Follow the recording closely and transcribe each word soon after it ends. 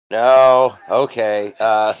No. Okay.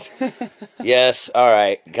 Yes. All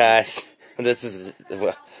right, guys. This is.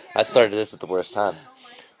 Well, I started this at the worst time.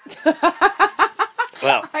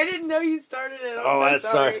 Well. I didn't know you started it. I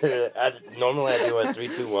started it. Normally I do a 3,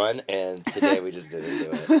 2, 1, and today we just didn't do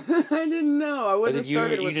it. I didn't know. I wouldn't have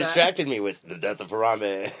started with You distracted me with the death of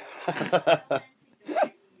Harambe.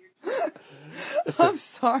 I'm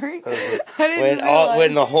sorry. I didn't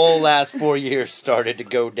When the whole last 4 years started to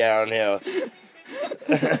go downhill.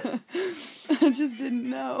 I just didn't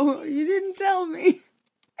know. You didn't tell me.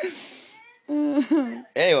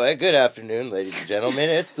 Anyway, good afternoon, ladies and gentlemen.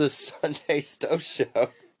 It's the Sunday Stove Show.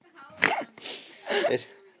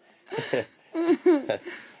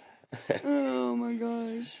 Oh my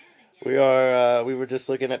gosh. We were just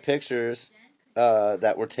looking at pictures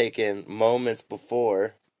that were taken moments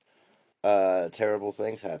before terrible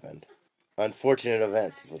things happened. Unfortunate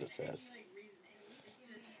events is what it says.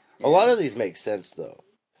 A lot of these make sense though.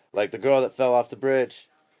 Like the girl that fell off the bridge.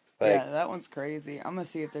 Like, yeah, that one's crazy. I'm gonna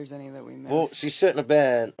see if there's any that we missed. Well, she shouldn't have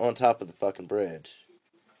been on top of the fucking bridge.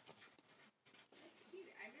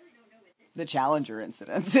 The Challenger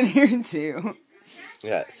incident's in here too.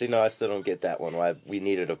 Yeah, see, no, I still don't get that one. Why we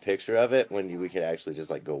needed a picture of it when we could actually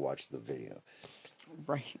just like go watch the video.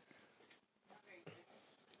 Right.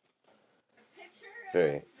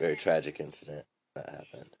 Very, very tragic incident that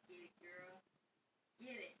happened.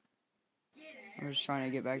 I'm just trying to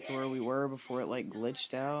get back to where we were before it like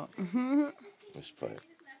glitched out. I should probably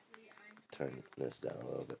turn this down a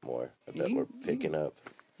little bit more. I bet we're picking up.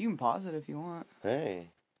 You can pause it if you want. Hey.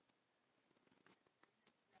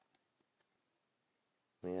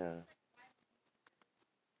 Yeah.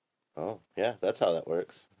 Oh, yeah, that's how that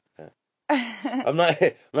works. Yeah. I'm not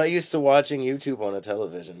used to watching YouTube on a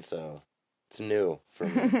television, so it's new for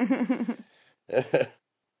me. I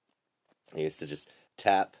used to just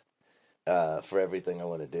tap for everything I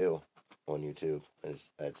want to do on YouTube. I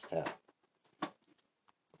just tap.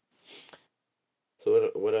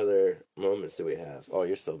 So what other moments do we have? Oh,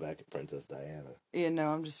 you're still back at Princess Diana. Yeah,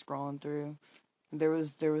 no, I'm just scrolling through. There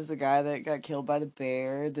was the guy that got killed by the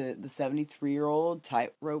bear, the 73-year-old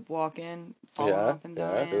tightrope walking, falling off and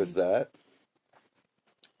dying. Yeah, there was that.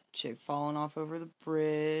 Chick falling off over the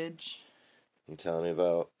bridge. You telling me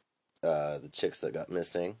about the chicks that got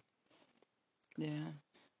missing? Yeah.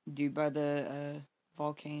 Dude by the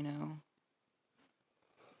volcano.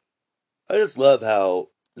 I just love how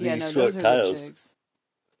those are the chicks.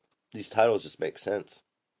 These titles just make sense.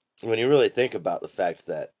 When you really think about the fact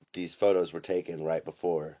that these photos were taken right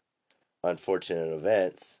before unfortunate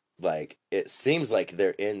events, like, it seems like they're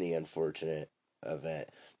in the unfortunate event.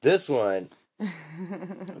 This one,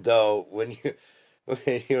 though, when you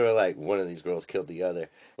were like, one of these girls killed the other,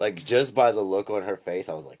 like, just by the look on her face,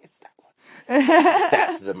 I was like, it's that one.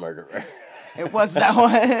 That's the murderer. It was that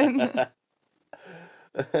one.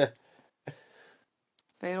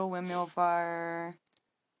 Fatal windmill fire.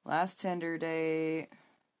 Last tender date.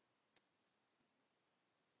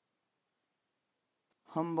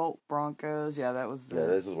 Humboldt Broncos. Yeah, that was Yeah,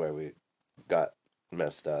 this is where we got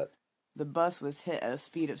messed up. The bus was hit at a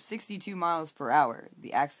speed of 62 miles per hour.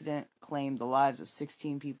 The accident claimed the lives of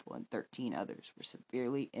 16 people and 13 others were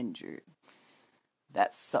severely injured.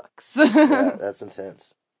 That sucks. Yeah, that's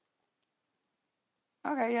intense.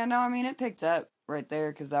 Okay, yeah, no, I mean, it picked up right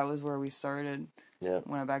there because that was where we started. Yeah.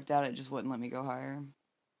 When I backed out, it just wouldn't let me go higher.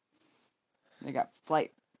 They got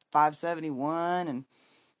Flight 571, and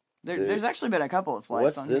there's actually been a couple of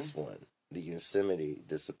flights on here. What's this one? The Yosemite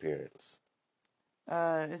disappearance.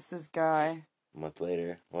 It's this guy. A month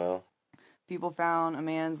later, well... People found a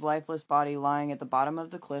man's lifeless body lying at the bottom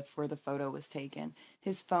of the cliff where the photo was taken.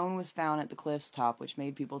 His phone was found at the cliff's top, which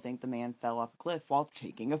made people think the man fell off a cliff while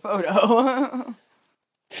taking a photo.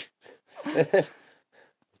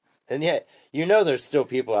 And yet, there's still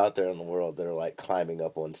people out there in the world that are, like, climbing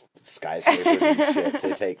up on skyscrapers and shit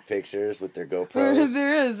to take pictures with their GoPros.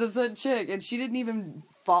 There is. That's that chick. And she didn't even,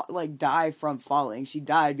 die from falling. She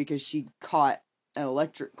died because she caught an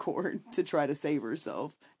electric cord to try to save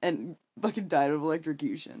herself. And fucking died of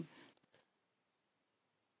electrocution.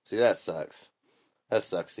 See, that sucks. That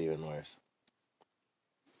sucks even worse.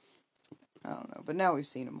 I don't know. But now we've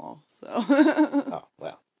seen them all, so. Oh,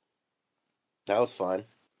 well. That was fun.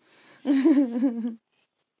 Yeah,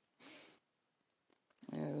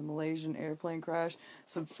 the Malaysian airplane crash.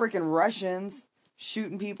 Some freaking Russians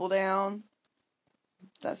shooting people down.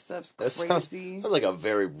 That stuff's crazy. Sounds like a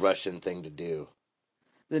very Russian thing to do.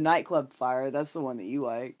 The nightclub fire, that's the one that you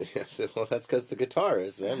like. Yes, well, that's because the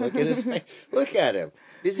guitarist, man. Look at his face. Look at him.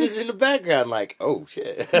 He's just in the background like, oh,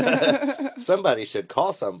 shit. Somebody should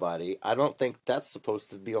call somebody. I don't think that's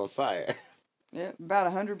supposed to be on fire. Yeah, about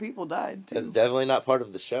 100 people died, too. That's definitely not part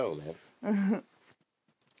of the show, man.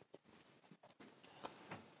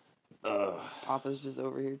 Papa's just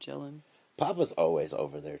over here chilling. Papa's always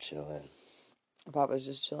over there chilling. Papa's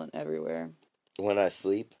just chilling everywhere. When I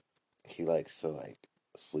sleep, he likes to, like,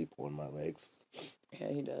 sleep on my legs.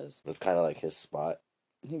 Yeah, he does. That's kind of like his spot.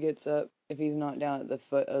 He gets up, if he's not down at the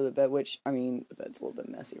foot of the bed, which, I mean, the bed's a little bit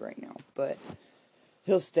messy right now, but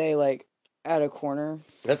he'll stay, like, at a corner.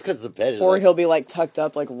 That's because the bed is Or like... he'll be, like, tucked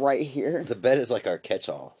up, like, right here. The bed is like our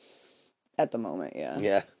catch-all. At the moment, yeah.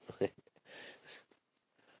 Yeah.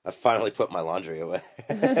 I finally put my laundry away.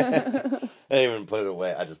 I didn't even put it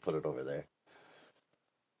away. I just put it over there.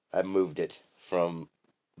 I moved it from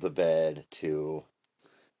the bed to...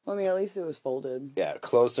 Well, I mean, at least it was folded. Yeah,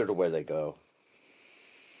 closer to where they go.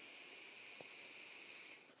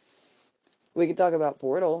 We could talk about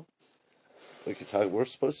Portal. We could talk... We're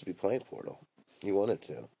supposed to be playing Portal. You wanted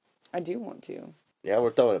to. I do want to. Yeah, we're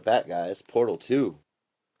throwing it back, guys. Portal 2.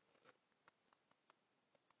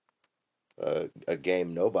 A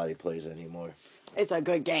game nobody plays anymore. It's a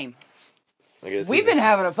good game. We've been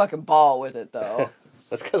having a fucking ball with it, though.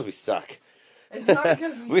 That's because we suck. It's not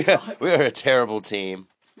because we suck. We are a terrible team.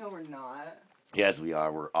 No, we're not. Yes, we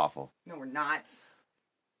are. We're awful. No, we're not.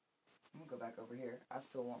 I'm gonna go back over here. I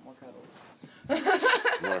still want more cuddles.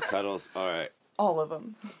 More cuddles. All right. All of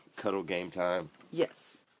them. Cuddle game time.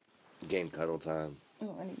 Yes. Game cuddle time.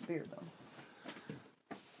 Oh, I need beer, though.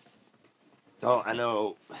 Oh, I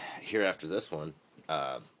know. Here after this one,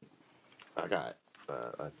 I got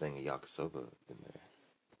a thing of yakisoba in there.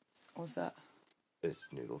 What's that? It's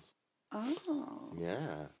noodles. Oh.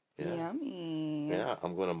 Yeah. Yummy. Yeah,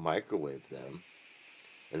 I'm going to microwave them,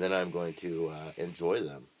 and then I'm going to enjoy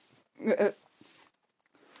them.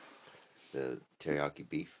 The teriyaki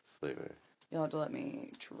beef flavor. You'll have to let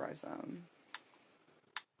me try some.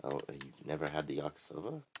 Oh, you never had the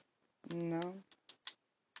yakisoba? No.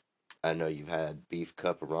 I know you've had beef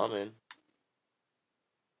cup ramen.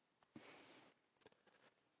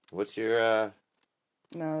 What's your,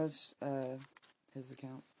 No, it's, his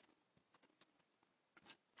account.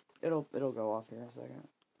 It'll go off here in a second.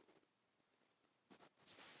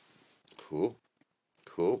 Cool.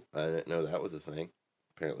 I didn't know that was a thing.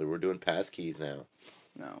 Apparently we're doing passkeys now.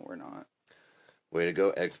 No, we're not. Way to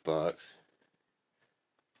go, Xbox.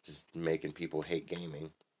 Just making people hate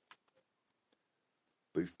gaming.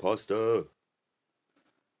 Beef pasta.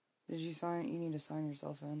 Did you sign? You need to sign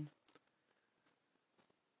yourself in.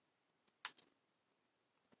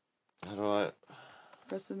 How do I...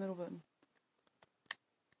 Press the middle button.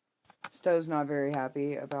 Stowe's not very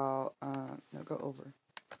happy about, no, go over.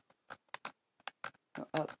 No,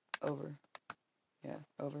 up, over. Yeah,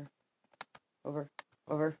 over. Over.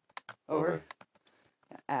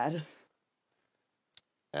 Add.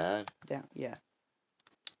 Add? Down, yeah.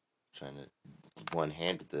 Trying to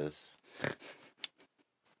one-hand this.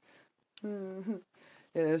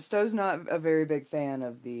 Yeah, Stowe's not a very big fan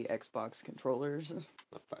of the Xbox controllers.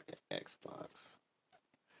 The fucking Xbox.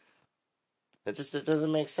 It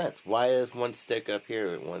doesn't make sense. Why is one stick up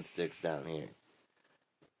here and one stick's down here?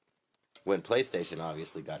 When PlayStation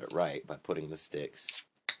obviously got it right by putting the sticks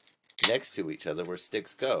next to each other where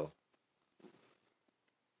sticks go.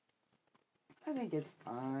 I think it's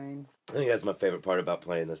fine. I think that's my favorite part about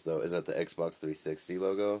playing this, though, is that the Xbox 360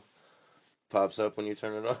 logo pops up when you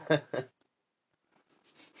turn it on.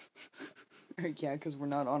 Yeah, because we're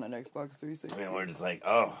not on an Xbox 360. I mean, we're just like,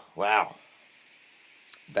 oh, wow.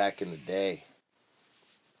 Back in the day.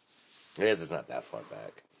 I guess it's not that far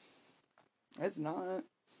back. It's not.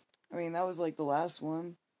 I mean, that was like the last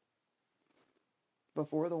one.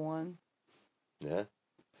 Before the one. Yeah.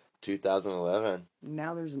 2011.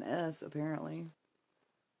 Now there's an S, apparently.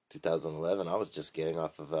 2011, I was just getting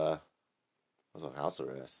off of, I was on house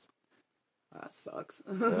arrest. That sucks.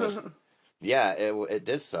 Yeah, it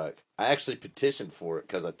did suck. I actually petitioned for it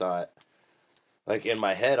because I thought, like, in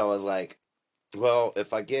my head, I was like, well,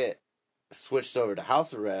 if I get switched over to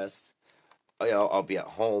house arrest, I'll be at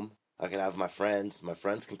home. I can have my friends. My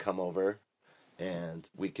friends can come over, and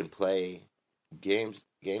we can play games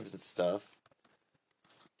and stuff.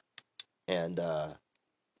 And, I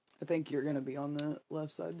think you're going to be on the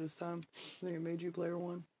left side this time. I think it made you player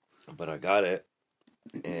one. But I got it,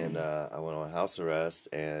 and I went on house arrest,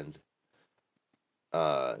 and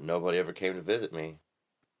nobody ever came to visit me.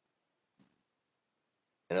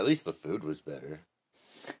 And at least the food was better.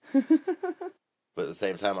 But at the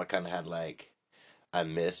same time, I kind of had, like, I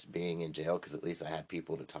missed being in jail because at least I had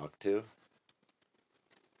people to talk to.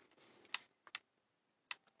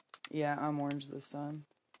 Yeah, I'm orange this time.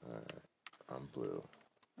 Alright, I'm blue.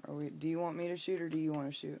 Do you want me to shoot or do you want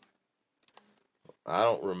to shoot? I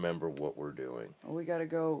don't remember what we're doing. Well, we gotta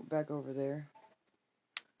go back over there.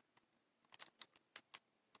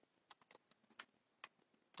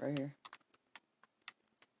 Right here.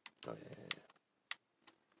 Oh, yeah.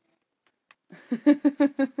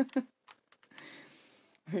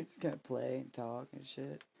 We're just gonna play and talk and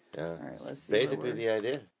shit. Yeah. Alright, let's see. Basically the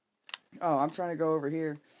idea. Oh, I'm trying to go over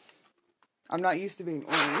here. I'm not used to being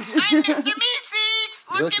orange. I'm Mr.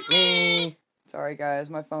 Meeseeks! Look at me! Sorry, guys.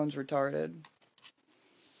 My phone's retarded.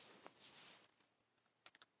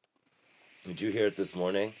 Did you hear it this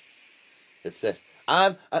morning? It said,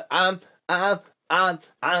 I'm Mr.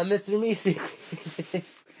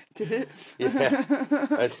 Meeseeks. Did it?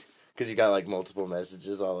 Yeah. Because you got like multiple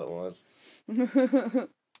messages all at once.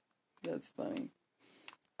 That's funny.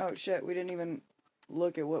 Oh shit, we didn't even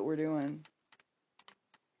look at what we're doing.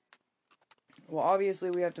 Well, obviously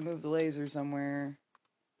we have to move the laser somewhere.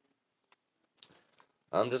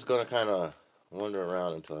 I'm just going to kind of wander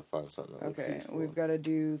around until I find something that looks Okay, useful. we've got to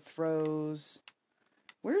do throws.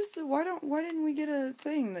 Where's the why didn't we get a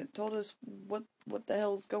thing that told us what the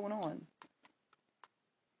hell's going on?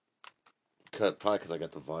 Probably because I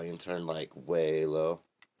got the volume turned like way low.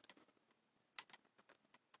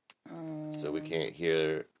 So we can't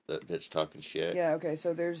hear that bitch talking shit. Yeah, okay,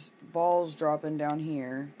 so there's balls dropping down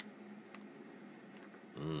here.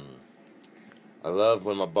 I love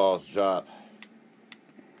when my balls drop.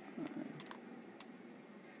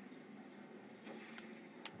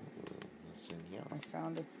 What's in here? I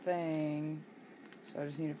found a thing, so I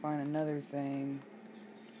just need to find another thing.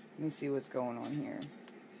 Let me see what's going on here.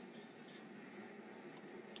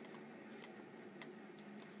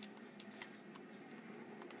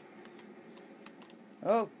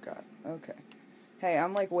 Oh, God. Okay. Hey,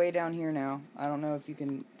 I'm like way down here now. I don't know if you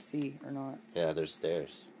can see or not. Yeah, there's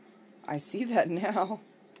stairs. I see that now.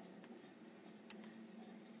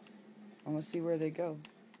 I want to see where they go.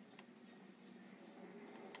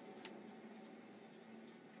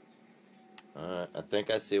 Alright, I think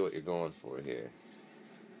I see what you're going for here.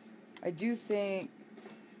 I do think...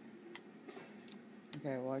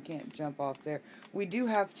 Okay, well, I can't jump off there. We do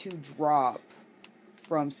have to drop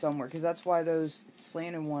from somewhere, because that's why those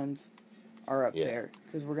slanted ones are up there,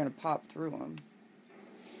 because we're going to pop through them.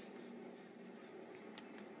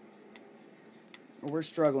 We're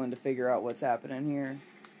struggling to figure out what's happening here.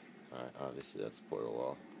 Alright, obviously that's a portal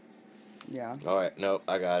wall. Yeah. Alright, nope,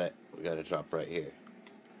 I got it. We gotta drop right here.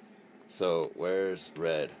 So, where's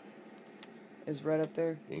red? Is red up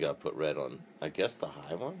there? You gotta put red on, I guess, the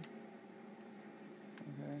high one?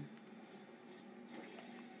 Okay.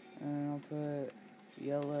 And I'll put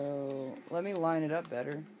yellow. Let me line it up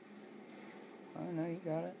better. Oh, no, you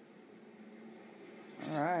got it.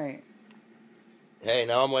 Alright. Hey,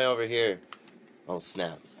 now I'm way over here. Oh,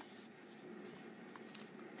 snap.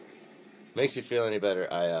 Makes you feel any better,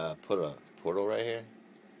 I put a portal right here.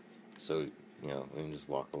 So, you know, we can just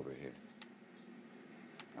walk over here.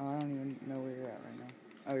 Oh, I don't even know where you're at right now.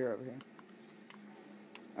 Oh, you're over here.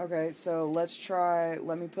 Okay, so let's try...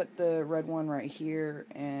 Let me put the red one right here,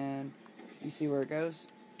 and you see where it goes?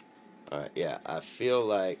 Alright, yeah, I feel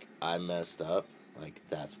like I messed up. Like,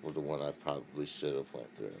 that's the one I probably should have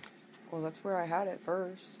went through. Well, that's where I had it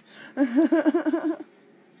first.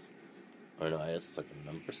 Or no, I guess it's like a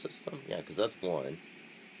number system. Yeah, because that's 1.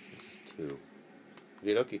 This is 2.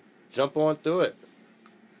 Okay, jump on through it.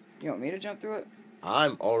 You want me to jump through it?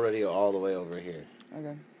 I'm already all the way over here.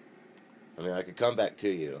 Okay. I mean, I could come back to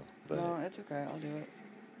you, but... No, it's okay. I'll do it.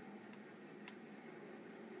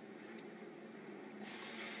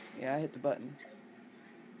 Yeah, I hit the button.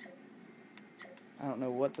 I don't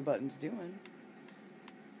know what the button's doing.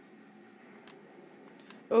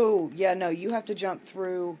 Oh, yeah, no, you have to jump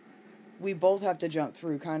through... We both have to jump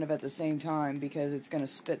through kind of at the same time because it's going to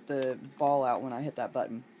spit the ball out when I hit that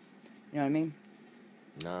button. You know what I mean?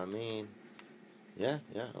 Nah, I mean... Yeah,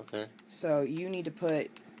 okay. So you need to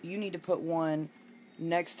put one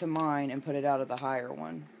next to mine and put it out of the higher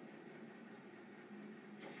one.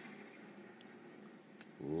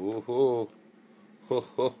 Ooh hoo. Ho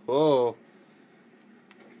ho ho.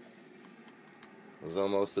 It was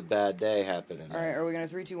almost a bad day happening there. Alright, are we going to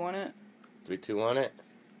 3, 2, 1 it? 3, 2, 1 it?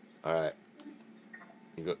 Alright.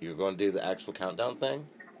 You're going to do the actual countdown thing?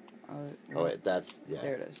 Oh, wait, that's... Yeah.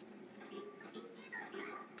 There it is.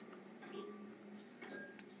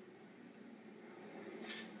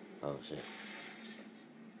 Oh, shit.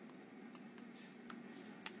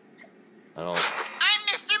 I don't I'm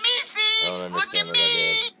Mr. Meeseeks! understand Look at what I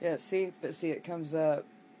me! did. Yeah, see? But see, it comes up.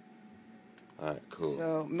 Alright, cool.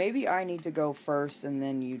 So maybe I need to go first and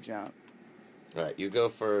then you jump. Alright, you go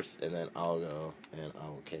first, and then I'll go, and I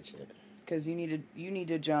will catch it. Because you need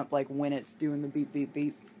to jump like when it's doing the beep beep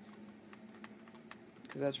beep.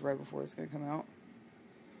 Because that's right before it's gonna come out.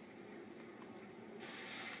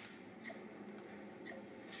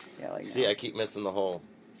 Yeah, like. See, now. I keep missing the hole.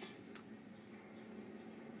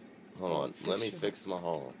 Hold on, let me fix my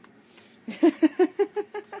hole.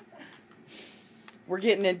 We're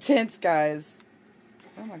getting intense, guys.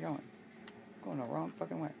 Where am I going? I'm going the wrong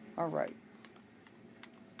fucking way. All right.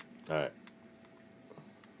 All right.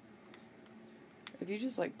 If you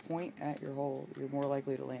just like point at your hole, you're more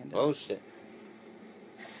likely to land it. Oh shit!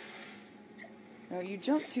 No, you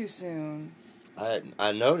jumped too soon.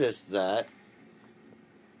 I noticed that.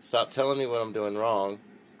 Stop telling me what I'm doing wrong.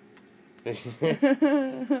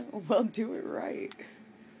 Well, do it right.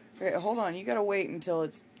 Okay, hold on. You gotta wait until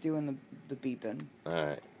it's doing the beeping. All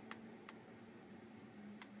right.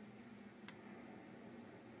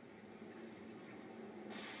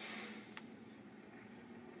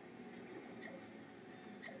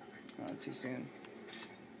 Oh, too soon.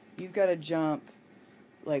 You've got to jump,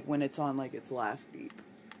 like, when it's on, like, its last beep.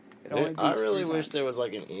 It only beeps I really 3 wish times. there was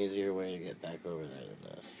like an easier way to get back over there than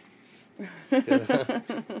this.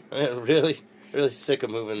 I'm really, really sick of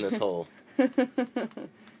moving this hole.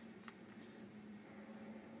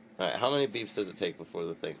 Alright, how many beeps does it take before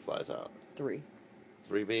the thing flies out? 3.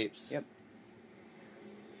 3 beeps? Yep.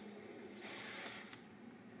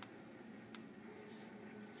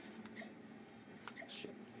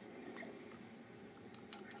 Shit.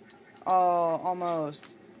 Oh,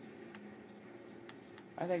 almost.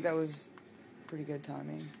 I think that was pretty good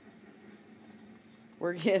timing.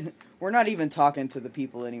 We're not even talking to the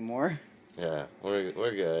people anymore. Yeah, we're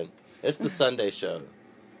good. It's the Sunday show.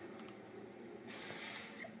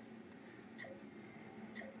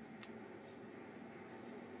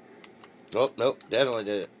 Oh, nope, definitely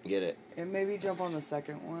didn't get it. And maybe jump on the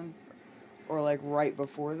second one. Or, like, right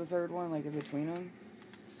before the third one, like, in between them.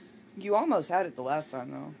 You almost had it the last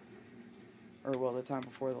time, though. Or, well, the time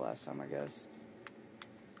before the last time, I guess.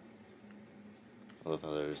 I love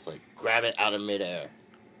how they're just like, grab it out of midair.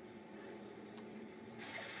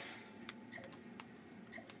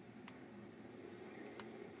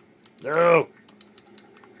 No!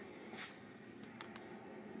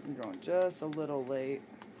 You're going just a little late.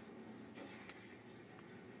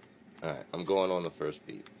 Alright, I'm going on the first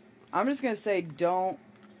beat. I'm just going to say don't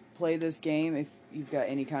play this game if you've got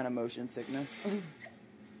any kind of motion sickness.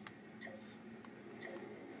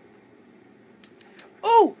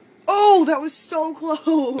 Oh! Oh, that was so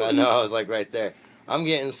close! I know, I was like right there. I'm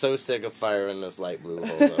getting so sick of firing this light blue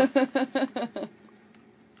hole though.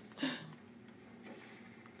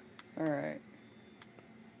 Alright.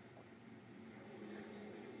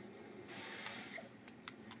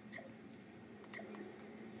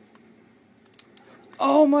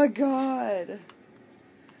 Oh my god!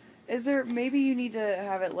 Is there, maybe you need to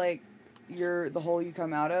have it like the hole you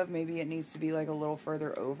come out of, maybe it needs to be like a little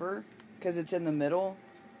further over, because it's in the middle.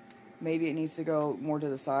 Maybe it needs to go more to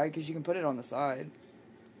the side, because you can put it on the side.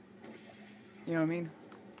 You know what I mean?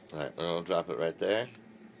 Alright, we'll drop it right there. And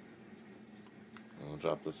we'll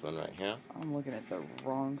drop this one right here. I'm looking at the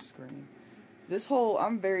wrong screen. This whole,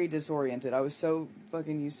 I'm very disoriented. I was so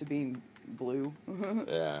fucking used to being blue.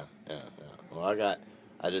 Yeah. Well,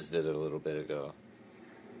 I just did it a little bit ago.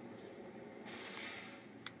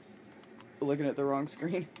 Looking at the wrong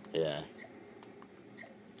screen. Yeah.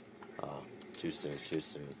 Oh, too soon.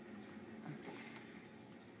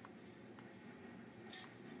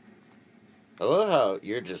 I love how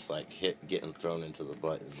you're just like getting thrown into the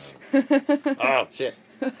button. Oh, shit.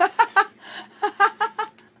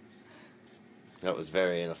 That was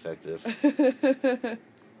very ineffective.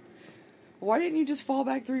 Why didn't you just fall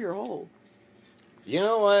back through your hole? You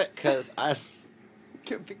know what? Because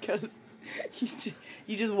Because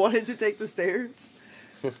you just wanted to take the stairs?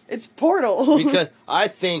 It's Portal. Because I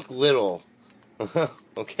think little.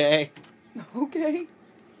 Okay? Okay.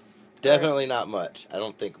 Definitely not much. I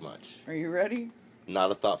don't think much. Are you ready? Not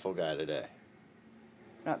a thoughtful guy today.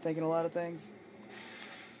 Not thinking a lot of things?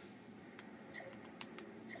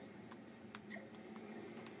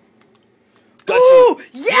 Ooh!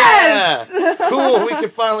 Yes! Yeah! Cool, we can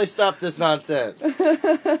finally stop this nonsense.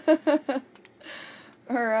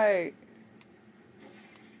 Alright.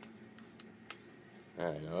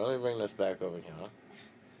 Alright, now let me bring this back over here.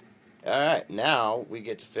 Alright, now we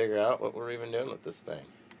get to figure out what we're even doing with this thing.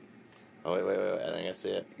 Oh, wait. I think I see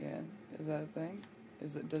it. Yeah. Is that a thing?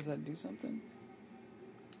 Does that do something?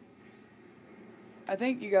 I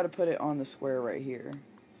think you gotta put it on the square right here.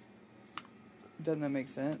 Doesn't that make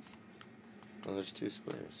sense? Well, there's 2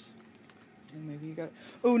 squares. And maybe you got...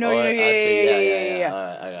 Oh, no, I yeah.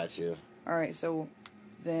 Alright, I got you. Alright, so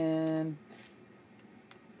Then,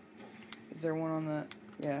 is there one on the...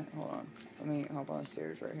 Yeah, hold on. Let me hop on the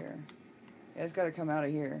stairs right here. Yeah, it's got to come out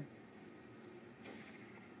of here.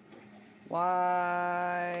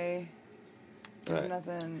 Why? There's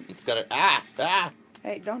nothing... It's got to... Ah!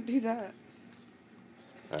 Hey, don't do that.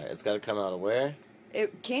 Alright, it's got to come out of where?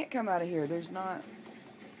 It can't come out of here. There's not...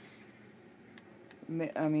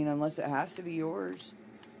 I mean, unless it has to be yours.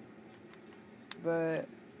 But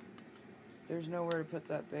there's nowhere to put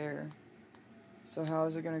that there. So how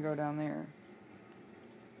is it going to go down there?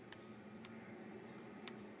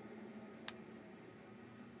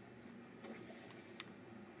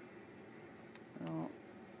 Oh,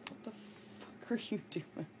 what the fuck are you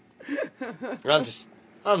doing?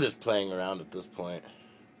 I'm just playing around at this point.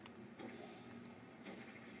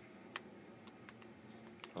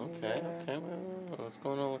 Okay, okay. What's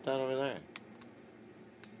going on with that over there?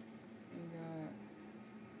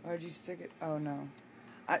 Why'd you stick it? Oh, no.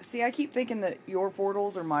 See, I keep thinking that your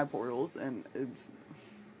portals are my portals, and it's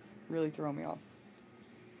really throwing me off.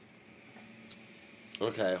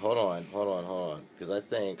 Okay, hold on. Because I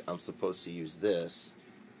think I'm supposed to use this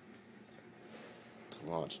to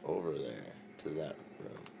launch over there to that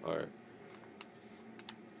room. Or...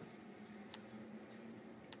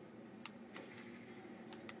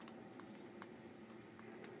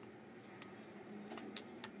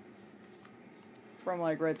 From,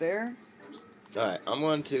 like, right there? Alright, I'm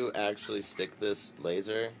going to actually stick this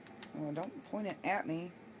laser... Oh, don't point it at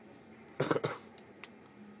me.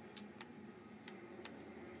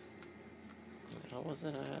 How was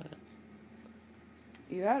it I had it?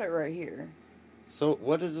 You had it right here. So,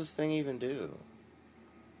 what does this thing even do?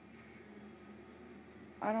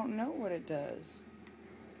 I don't know what it does.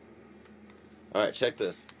 Alright, check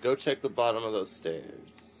this. Go check the bottom of those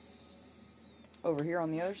stairs. Over here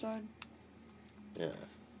on the other side? Yeah.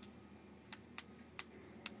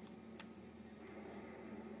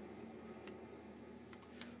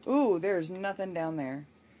 Ooh, there's nothing down there.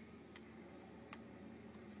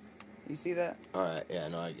 You see that? Alright, yeah,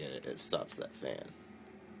 no, I get it. It stops that fan.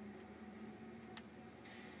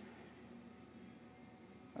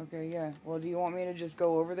 Okay, yeah. Well, do you want me to just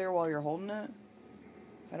go over there while you're holding it?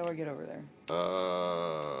 How do I get over there?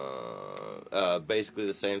 Basically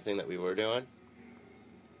the same thing that we were doing.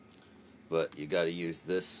 But you gotta use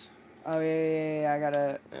this. Oh, yeah. I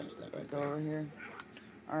gotta That right go there. over here.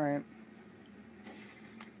 Alright.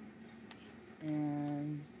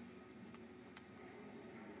 And...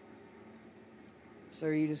 So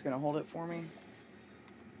are you just gonna hold it for me?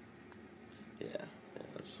 Yeah,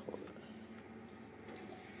 I'll just hold it.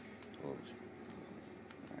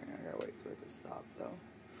 Alright, I gotta wait for it to stop, though.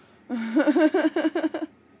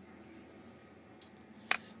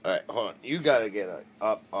 Alright, hold on. You gotta get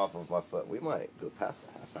up off of my foot. We might go past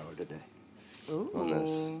the half hour today. Ooh. On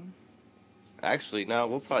this. Actually, no,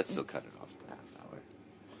 we'll probably still cut it off the half hour.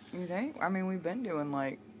 You think? I mean, we've been doing,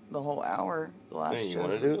 like, the whole hour the last Hey, you shows.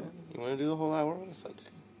 wanna do it? You wanna do the whole hour on a Sunday?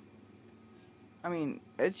 I mean,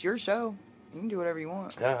 it's your show. You can do whatever you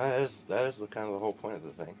want. Yeah, that is the kind of the whole point of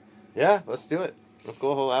the thing. Yeah, let's do it. Let's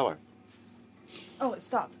go a whole hour. Oh, it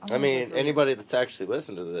stopped. I mean, anybody that's actually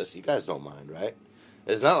listened to this, you guys don't mind, right?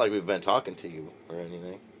 It's not like we've been talking to you or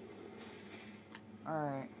anything.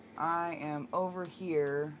 Alright, I am over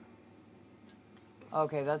here.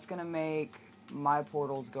 Okay, that's gonna make my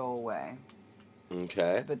portals go away.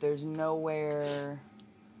 Okay. But there's nowhere...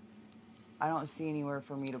 I don't see anywhere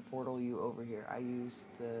for me to portal you over here. I used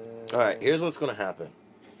the... Alright, here's what's going to happen.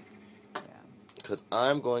 Yeah. Because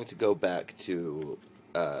I'm going to go back to...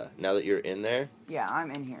 now that you're in there... Yeah, I'm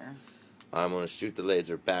in here. I'm going to shoot the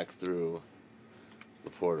laser back through the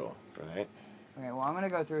portal, right? Okay, well, I'm gonna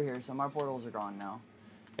go through here, so my portals are gone now.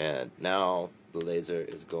 And now the laser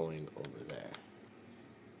is going over there.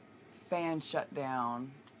 Fan shut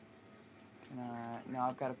down. Now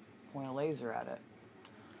I've got to point a laser at it.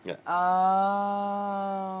 Yeah. Oh,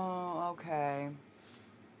 okay.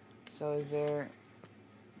 So is there...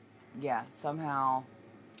 Yeah, somehow...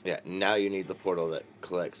 Yeah, now you need the portal that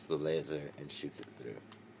collects the laser and shoots it through.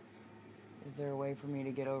 Is there a way for me to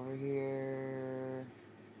get over here?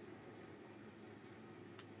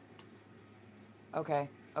 Okay,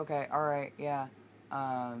 alright, yeah.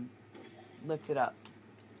 Lift it up.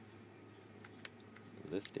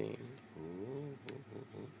 Lifting. Ooh.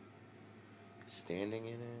 Standing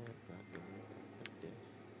in it.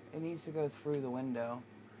 It needs to go through the window.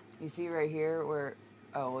 You see right here where...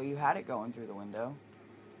 Oh, well, you had it going through the window.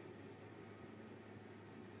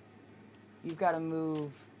 You've got to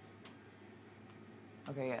move...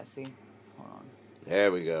 Okay, yeah, see? Hold on.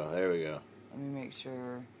 There we go. Let me make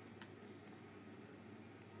sure...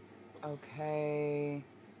 Okay...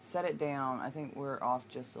 Set it down. I think we're off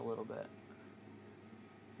just a little bit.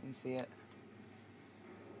 You see it?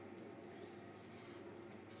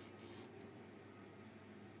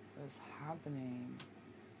 What's happening?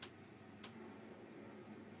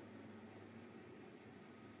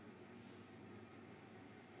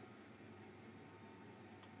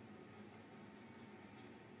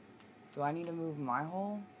 Do I need to move my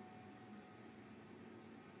hole?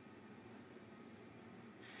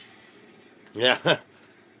 Yeah.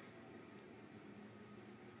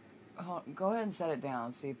 Go ahead and set it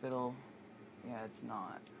down. See if it'll... Yeah, it's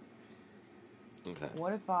not. Okay.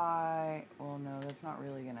 What if I... Well, no, that's not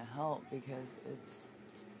really going to help because it's...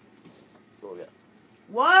 So yeah.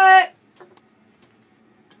 What?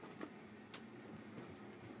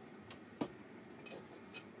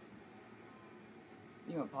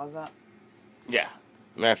 You want to pause that? Yeah.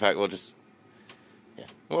 Matter of fact, we'll just... Yeah.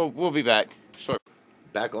 We'll be back. Short.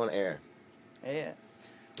 Back on air. Yeah.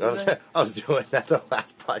 I was doing that the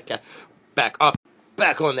last podcast. Back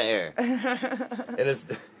on the air. And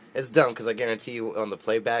it's dumb because I guarantee you on the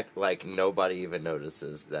playback, like, nobody even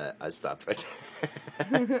notices that I stopped right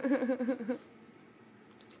there.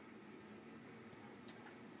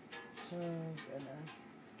 Oh, goodness.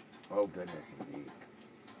 Oh, goodness, indeed.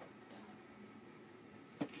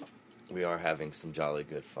 We are having some jolly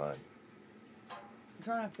good fun. I'm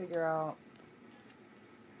trying to figure out...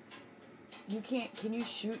 Can you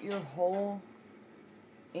shoot your hole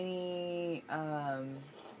any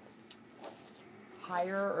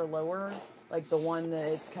higher or lower? Like the one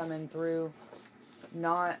that it's coming through,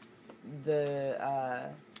 not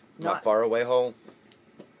the Not far away hole?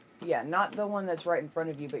 Yeah, not the one that's right in front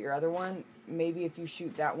of you, but your other one. Maybe if you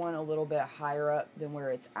shoot that one a little bit higher up than where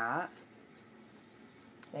it's at.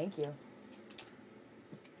 Thank you.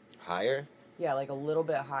 Higher? Yeah, like a little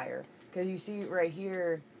bit higher. Because you see right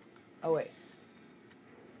here... Oh, wait.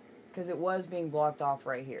 Because it was being blocked off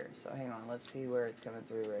right here. So hang on, let's see where it's coming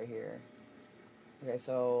through right here. Okay,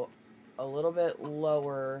 so a little bit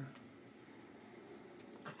lower.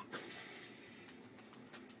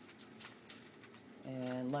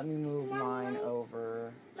 And let me move mine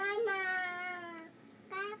over.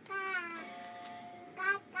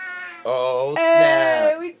 Oh,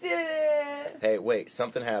 snap. Hey, we did it! Hey, wait,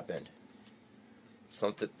 something happened.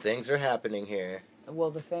 Things are happening here. Well,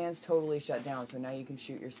 the fan's totally shut down, so now you can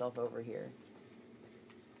shoot yourself over here.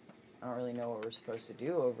 I don't really know what we're supposed to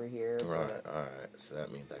do over here. Right, alright. So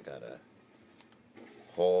that means I got a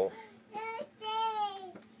hole.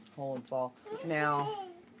 Hole and fall. Now,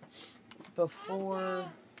 before...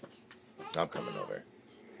 I'm coming over.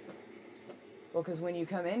 Well, because when you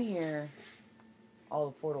come in here, all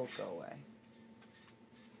the portals go away.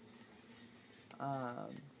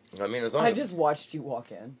 I mean, as long I as... just watched you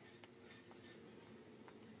walk in.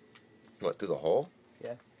 What, through the hole?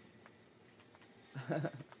 Yeah.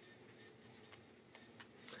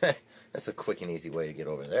 That's a quick and easy way to get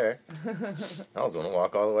over there. I was going to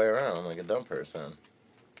walk all the way around like a dumb person.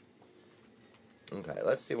 Okay,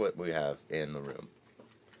 let's see what we have in the room.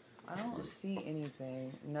 I don't see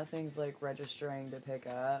anything. Nothing's like registering to pick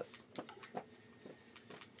up.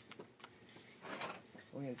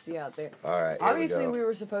 We can see out there. Alright, Obviously, we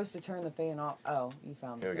were supposed to turn the fan off. Oh, you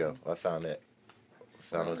found it. Here we go. I found it.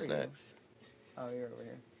 Found what's next. Oh, you're over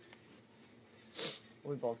here.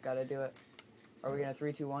 We both got to do it. Are we going to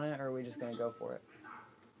 3, 2, 1 it, or are we just going to go for it?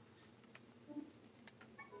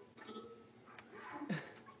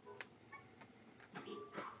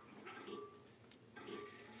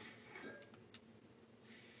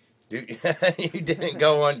 Dude, you didn't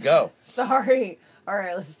go on go. Sorry. All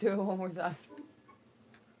right, let's do it one more time.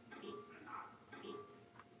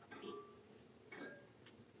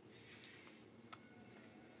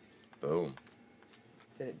 Boom.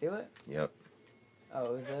 Did it do it? Yep. Oh,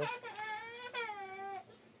 it was this?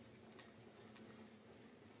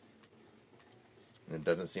 It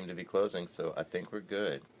doesn't seem to be closing, so I think we're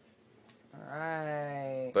good. All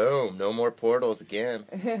right. Boom. No more portals again.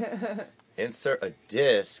 Insert a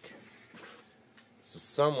disc. So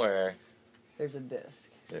somewhere... There's a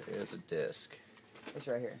disc. There is a disc. It's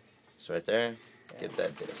right here. It's right there. Yeah. Get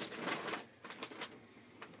that disc.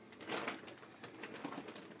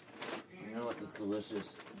 You know what this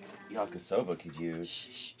delicious yakisoba could use?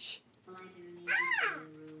 Shh, shh, shh. Well, I do need to see the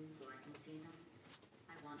room so I can see them.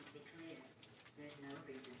 I want to be clear. There's no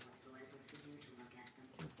reason whatsoever for you to look at them.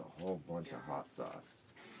 Just a whole bunch of hot sauce.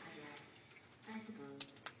 I suppose.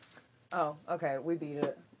 Oh, okay. We beat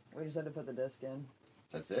it. We just had to put the disc in.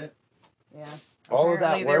 That's it? Yeah. All Apparently of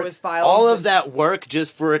that work? There was files All of that work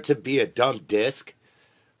just for it to be a dumb disc?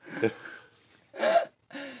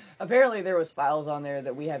 Apparently there was files on there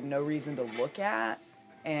that we had no reason to look at.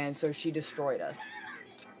 and so she destroyed us.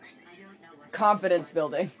 I don't know what Confidence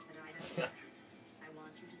building. but I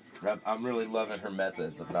want you to stop I'm really loving her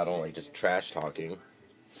methods of not only just trash talking,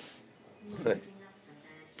 picking up some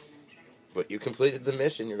bad human traits. but you completed the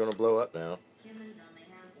mission. You're gonna blow up now. Humans only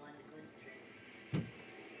have one good trait.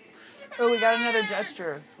 Oh, we got another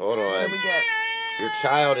gesture. Hold What on. did we get? Your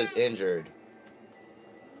child is injured.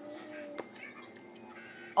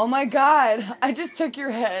 Oh my god, I just took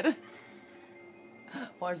your head.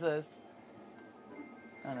 Watch this.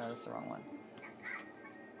 Oh no, that's the wrong one.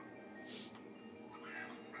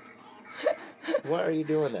 Why are you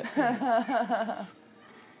doing that to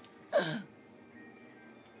me?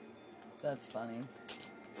 That's funny.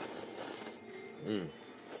 Mm.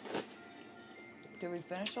 Did we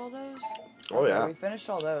finish all those? Oh, Okay, yeah. we finished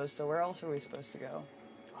all those, so where else are we supposed to go?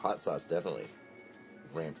 Hot sauce definitely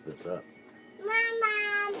ramped this up.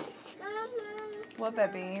 Mama. What,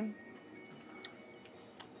 baby?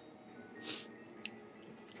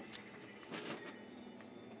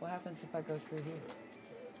 What happens if I go through here?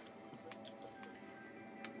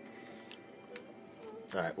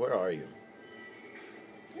 Alright, where are you?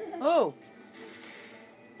 Oh!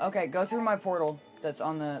 Okay, go through my portal that's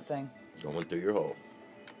on the thing. Going through your hole.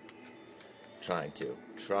 Trying to.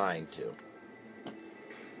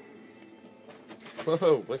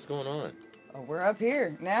 Whoa, what's going on? Oh, we're up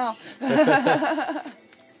here now.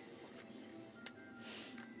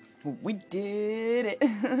 We did it.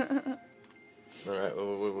 Alright,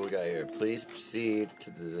 what we got here? Please proceed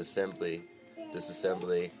to the disassembly.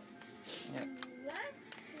 Yep.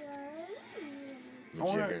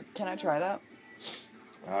 Majigger. Can I try that?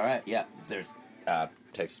 Alright, yeah. There's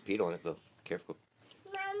Texas Pete on it though. Careful.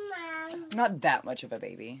 Mama. Not that much of a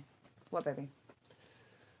baby. What, baby?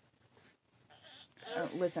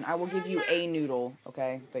 Listen, I will give you a noodle,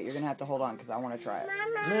 okay? But you're gonna have to hold on because I want to try it.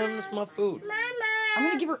 Man, that's my food. Mama. I'm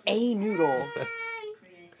gonna give her a noodle.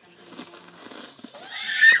 Create something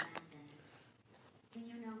abandoned. Do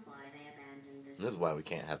you know why they abandoned this? This is why we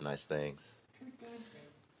can't have nice things. Too deadly.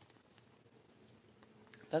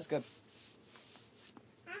 That's good.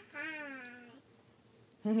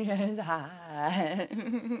 Yes, hi.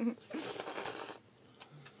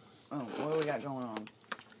 Oh, what do we got going on?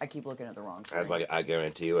 I keep looking at the wrong screen. As like I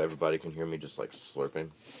guarantee you, everybody can hear me just like slurping.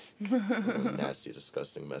 Nasty,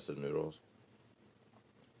 disgusting mess of noodles.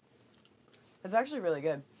 It's actually really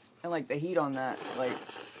good. And like the heat on that, like,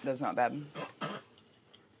 that's not bad.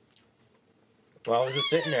 Well, I was just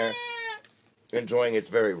sitting there enjoying its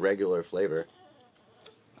very regular flavor.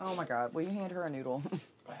 Oh my god, will you hand her a noodle?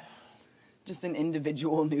 Just an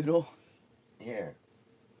individual noodle. Here.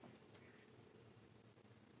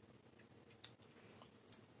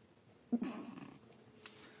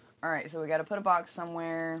 Alright, so we gotta put a box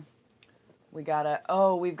somewhere. We gotta,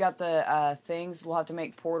 oh, we've got the things. We'll have to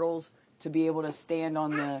make portals to be able to stand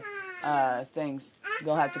on the things.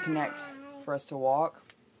 They'll have to connect for us to walk.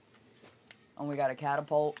 And we gotta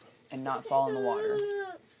catapult and not fall in the water.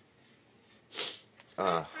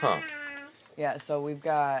 Uh-huh. Yeah, so we've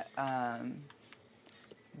got,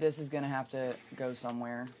 this is gonna have to go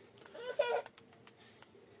somewhere.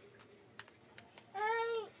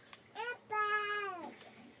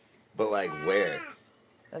 But like where?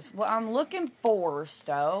 That's what I'm looking for,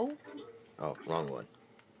 Stowe. Oh, wrong one.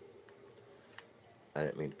 I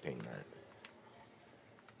didn't mean to ping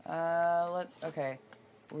that. Okay.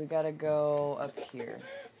 We gotta go up here.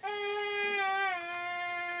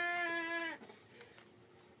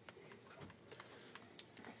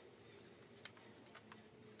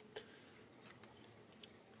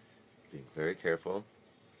 Being very careful.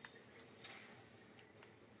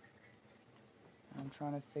 I'm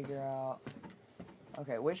trying to figure out...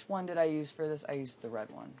 Okay, which one did I use for this? I used the red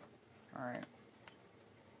one. Alright.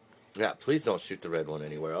 Yeah, please don't shoot the red one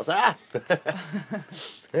anywhere else. Ah!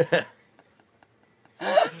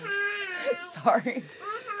 Sorry.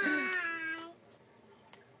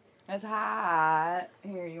 It's hot.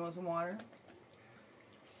 Here, you want some water?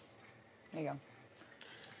 There you go.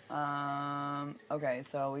 Okay,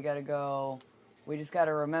 so we gotta go... We just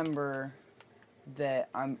gotta remember that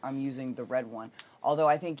I'm using the red one. Although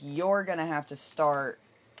I think you're gonna have to start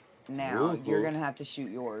now. Ooh. You're gonna have to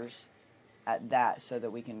shoot yours at that so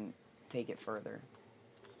that we can take it further.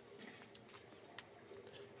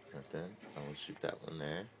 Right then, I will shoot that one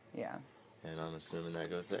there. Yeah, And I'm assuming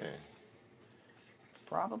that goes there.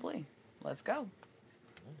 probably. Let's go. How do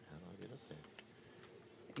I get up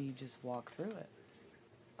there? You just walk through it.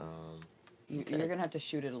 Okay. You're gonna have to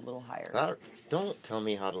shoot it a little higher. Don't tell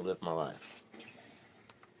me how to live my life.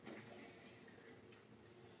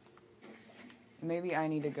 Maybe I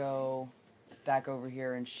need to go back over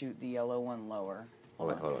here and shoot the yellow one lower. Oh,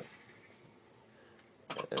 wait, hold on.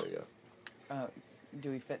 Yeah, there we go. Do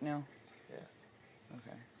we fit now? Yeah.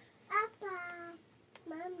 Okay. Papa.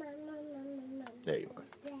 Mama. There you are.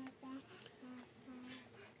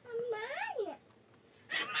 Mama.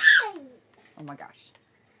 Oh my gosh.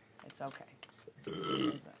 It's okay.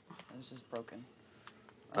 It's just broken.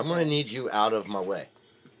 I'm going to need you out of my way.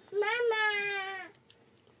 Mama.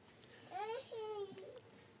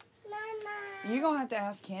 You're going to have to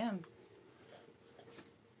ask him.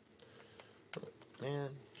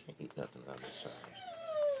 Man, can't eat nothing on this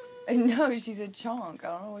side. No, she's a chunk. I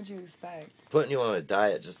don't know what you expect. Putting you on a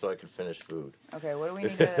diet just so I can finish food. Okay, what do we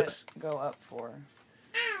need to go up for?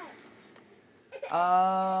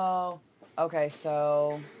 Oh, okay,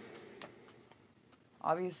 so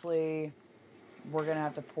obviously we're going to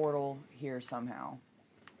have to portal here somehow.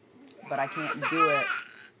 But I can't do it.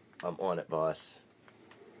 I'm on it, boss.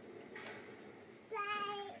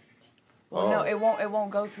 Well, no, it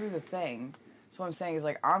won't go through the thing. So what I'm saying is,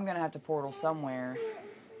 like, I'm going to have to portal somewhere,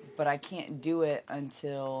 but I can't do it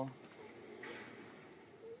until...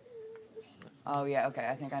 Oh, yeah, okay,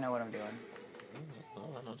 I think I know what I'm doing.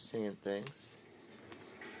 Oh, I'm seeing things.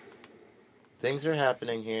 Things are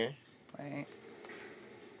happening here. Wait.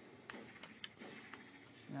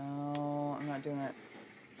 No, I'm not doing it.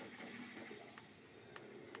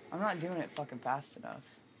 I'm not doing it fucking fast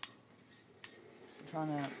enough. I'm trying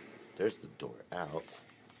to... There's the door out.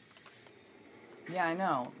 Yeah, I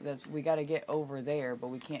know. We got to get over there, but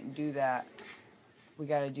we can't do that. We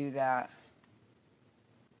got to do that.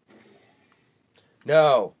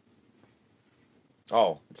 No.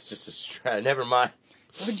 Oh, it's just a strap. Never mind.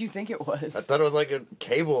 What did you think it was? I thought it was like a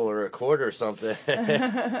cable or a cord or something.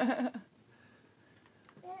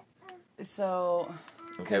 So,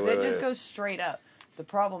 because it just goes straight up. The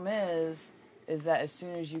problem is that as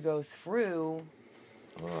soon as you go through...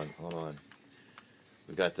 Hold on.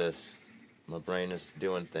 We got this. My brain is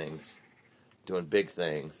doing things. Doing big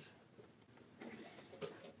things.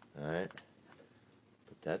 Alright.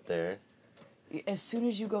 Put that there. As soon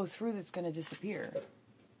as you go through, it's going to disappear.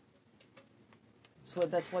 So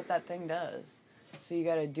that's what that thing does. So you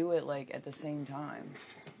got to do it, like, at the same time.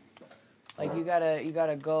 Like, you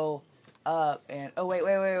gotta go up and... Oh,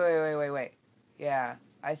 wait. Yeah,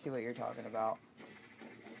 I see what you're talking about.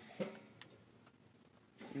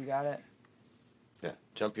 You got it? Yeah,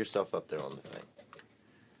 jump yourself up there on the thing.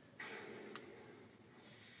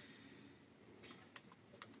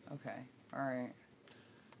 Okay, alright.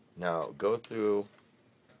 Now, go through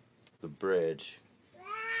the bridge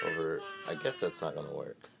over... I guess that's not going to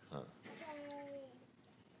work. Huh.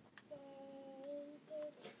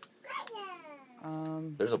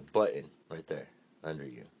 There's a button right there under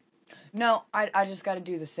you. No, I just got to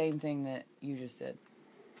do the same thing that you just did.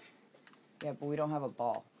 Yeah, but we don't have a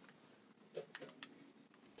ball.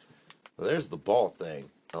 Well, there's the ball thing.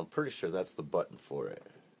 I'm pretty sure that's the button for it.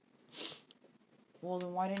 Well,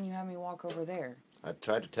 then why didn't you have me walk over there? I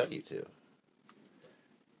tried to tell you to.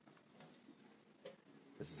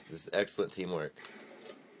 This is excellent teamwork.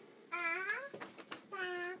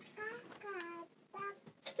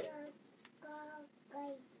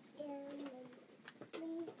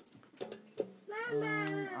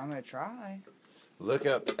 I'm going to try. Look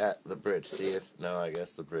up at the bridge. See if... No, I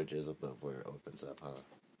guess the bridge is above where it opens up, huh?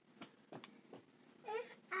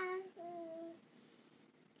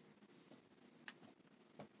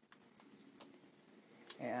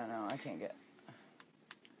 Yeah, no, I can't get...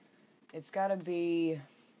 It's got to be...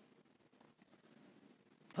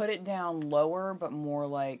 Put it down lower, but more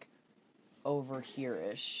like over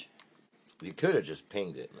here-ish. You could have just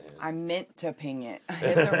pinged it, man. I meant to ping it. I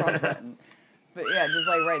hit the wrong button. But yeah, just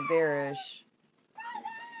like right there-ish.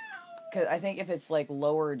 Because I think if it's like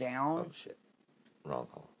lower down... Oh, shit. Wrong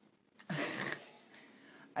hole.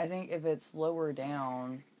 I think if it's lower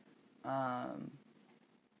down, I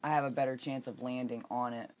have a better chance of landing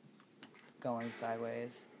on it going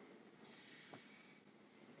sideways.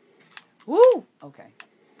 Woo! Okay.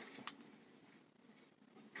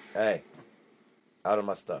 Hey. Out of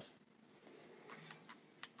my stuff.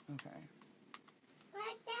 Okay.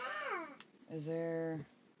 Is there...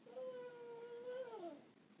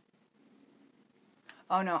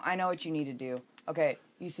 Oh, no, I know what you need to do. Okay,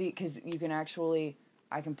 you see, because you can actually...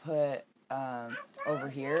 I can put over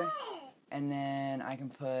here, and then I can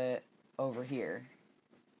put over here.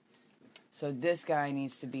 So this guy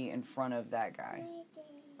needs to be in front of that guy.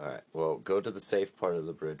 Alright, well, go to the safe part of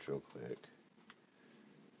the bridge real quick.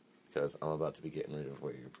 Because I'm about to be getting rid of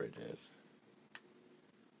where your bridge is.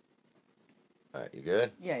 Alright, you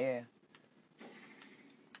good? Yeah.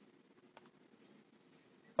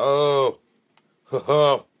 Oh! Ho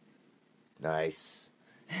ho! Nice.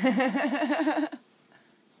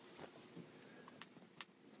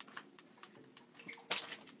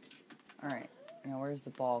 Alright. Now where's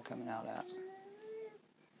the ball coming out at?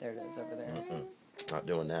 There it is, over there. Not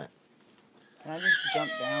doing that. Can I just jump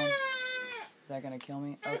down? Is that gonna kill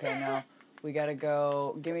me? Okay, no. We gotta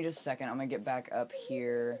go. Give me just a second. I'm gonna get back up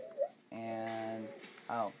here. And.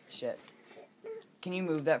 Oh, shit. Can you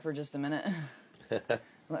move that for just a minute?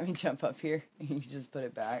 Let me jump up here. You just put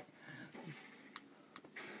it back.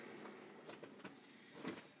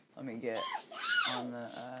 Let me get on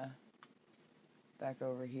the. Back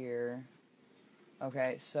over here.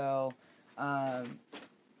 Okay, so.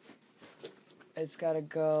 It's gotta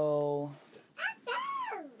go.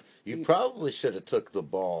 You probably should have took the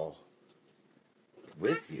ball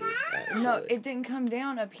with you, actually. No, it didn't come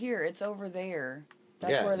down up here. It's over there.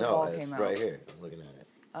 That's where the ball came out. right here. I'm looking at it.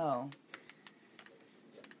 Oh.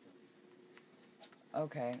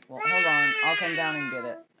 Okay. Well, hold on. I'll come down and get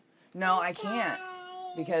it. No, I can't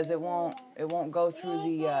because it won't go through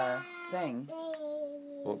the thing.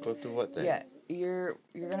 Won't go through what thing? Yeah, you're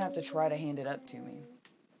gonna have to try to hand it up to me.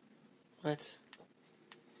 What?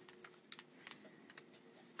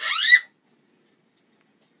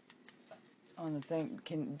 On the thing,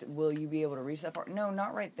 will you be able to reach that far? No,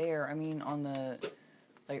 not right there. I mean, on the,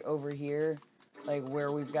 like over here, like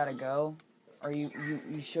where we've got to go. Or you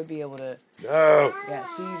should be able to. No. Yeah.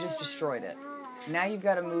 See, you just destroyed it. Now you've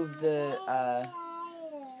got to move the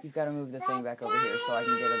thing back over here so I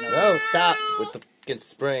can get another. No, stop with the fucking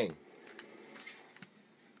spring.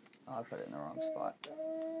 Oh, I put it in the wrong spot.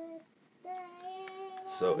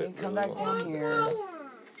 So You it come really back won't. down here.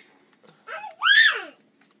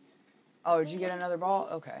 Oh, did you get another ball?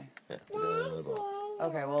 Okay. Yeah, we got another ball.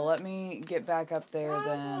 Okay, well, let me get back up there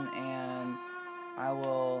then, and I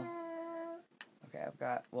will... Okay, I've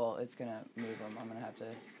got... Well, it's going to move them. I'm going to have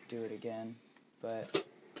to do it again, but...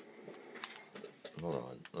 Hold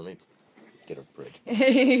on. Let me get a bridge.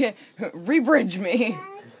 Rebridge me!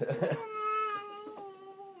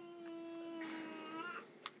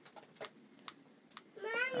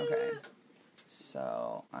 Okay.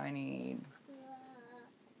 So, I need...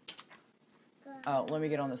 Oh, let me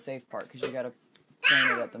get on the safe part, because you got to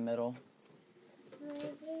point it at the middle.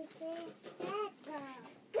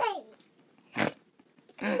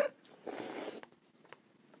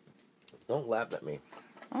 Don't laugh at me.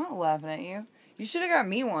 I'm not laughing at you. You should have got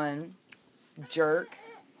me one, jerk.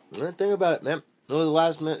 Think about it, man. It was a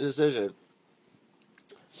last minute decision.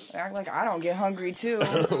 Act like I don't get hungry, too.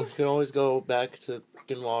 We can always go back to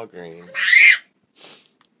fucking Walgreens.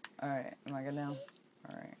 Alright, am I good now?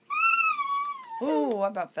 Alright. Ooh, I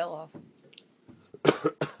about fell off.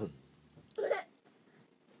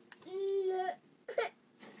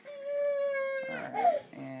 Alright,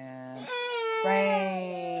 and...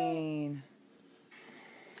 Rain!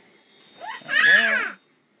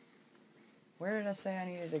 Where did I say I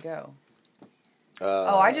needed to go?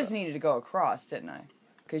 Oh, I just needed to go across, didn't I?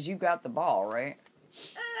 Because you got the ball, right?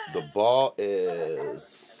 The ball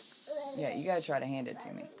is... Yeah, you gotta try to hand it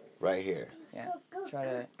to me. right here. Yeah, try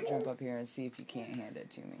to jump up here and see if you can't hand it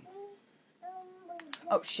to me.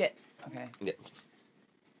 Oh, shit. Okay. Yeah.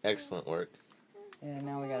 Excellent work. Yeah,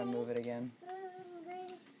 now we gotta move it again.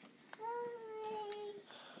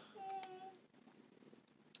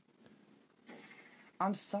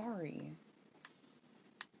 I'm sorry.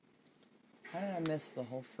 How did I miss the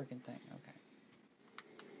whole freaking thing? Okay.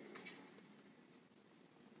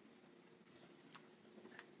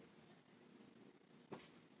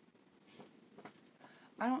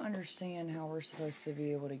 I don't understand how we're supposed to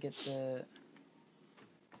be able to get the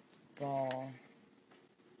ball.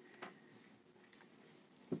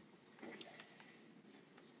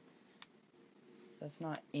 That's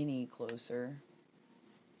not any closer.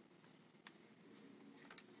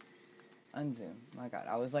 Unzoom. My God.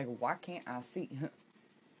 I was like, why can't I see? Let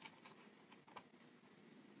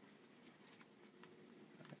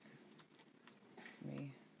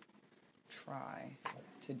me try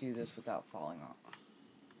to do this without falling off.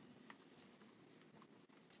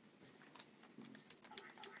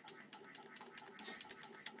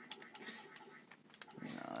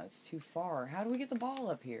 No, that's too far. How do we get the ball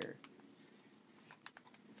up here?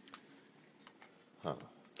 Huh.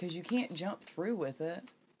 Because you can't jump through with it.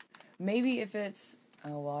 Maybe if it's...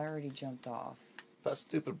 Oh, well, I already jumped off. If that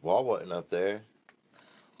stupid wall wasn't up there.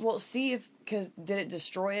 Well, see if... Because did it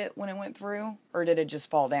destroy it when it went through? Or did it just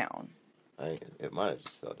fall down? It might have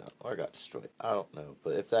just fell down. Or got destroyed. I don't know.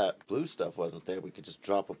 But if that blue stuff wasn't there, we could just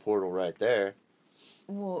drop a portal right there.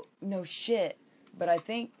 Well, no shit. But I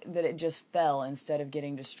think that it just fell instead of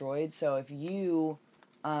getting destroyed. So if you...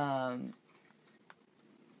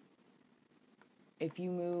 if you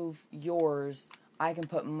move yours, I can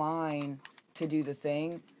put mine to do the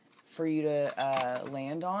thing for you to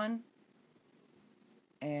land on.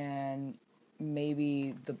 And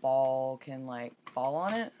maybe the ball can, like, fall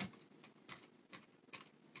on it.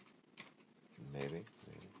 Maybe.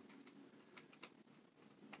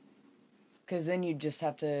 Because then you just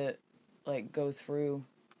have to, like, go through.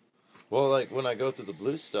 Well, like, when I go through the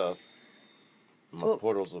blue stuff, my Well-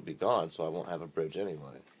 portals will be gone, so I won't have a bridge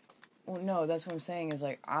anyway. Well, no, that's what I'm saying is,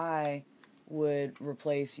 like, I would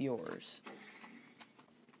replace yours.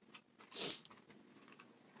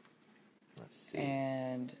 Let's see.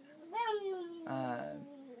 And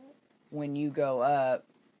when you go up,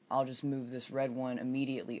 I'll just move this red one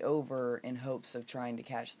immediately over in hopes of trying to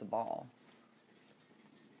catch the ball.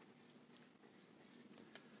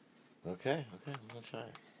 Okay, I'm gonna try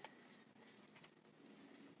it.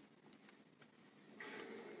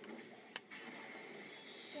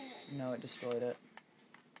 No, it destroyed it.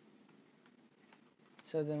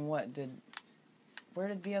 So then what where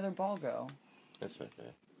did the other ball go? It's right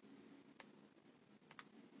there.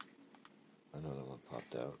 Another one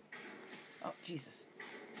popped out. Oh, Jesus.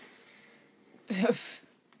 I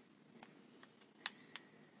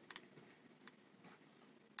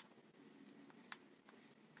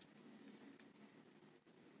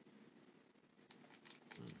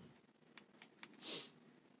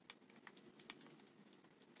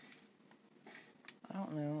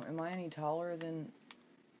don't know. Am I any taller than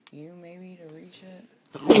you, maybe, to reach it?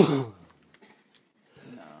 No.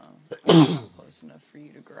 I'm not close enough for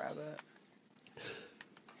you to grab it.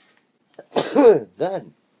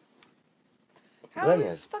 Then. How do you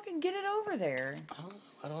Goodness. fucking get it over there?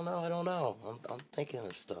 I don't know. I'm thinking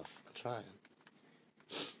of stuff. I'm trying.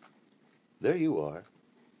 There you are.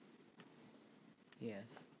 Yes.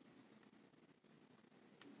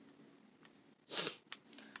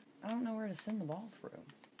 I don't know where to send the ball through.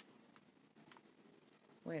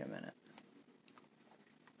 Wait a minute.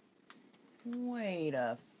 Wait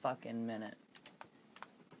a fucking minute.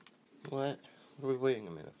 What? What are we waiting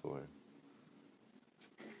a minute for?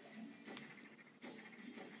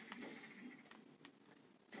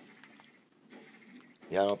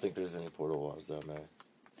 Yeah, I don't think there's any portal walls down there.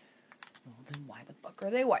 Well, then why the fuck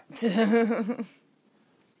are they white?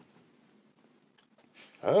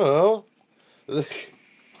 Oh.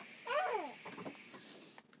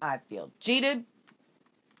 I feel cheated.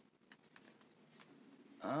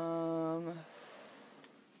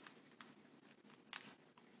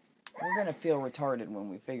 We're gonna feel retarded when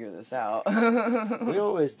we figure this out. We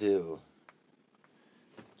always do.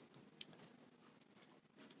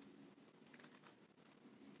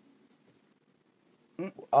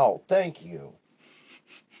 Oh, thank you.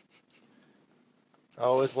 I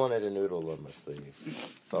always wanted a noodle on my sleeve.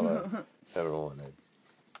 That's all I ever wanted.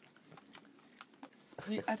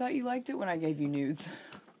 I thought you liked it when I gave you nudes.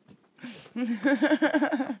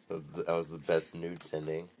 That was the best nude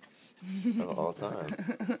sending of all time.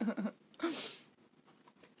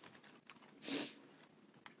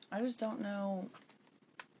 I just don't know.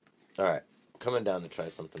 Alright, coming down to try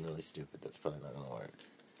something really stupid that's probably not going to work.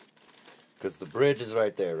 Because the bridge is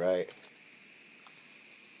right there, right?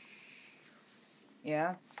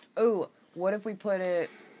 Yeah. Ooh, what if we put it...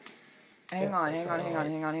 Hang Yeah, on. that's not hard.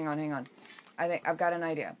 I think I've got an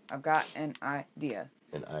idea.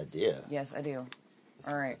 An idea? Yes, I do.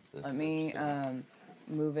 Alright, This let is me interesting.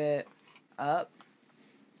 move it up.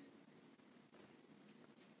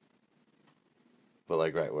 But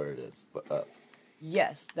like right where it is, but up.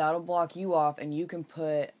 Yes, that'll block you off, and you can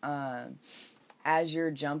put, as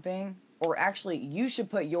you're jumping, or actually, you should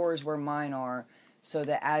put yours where mine are, so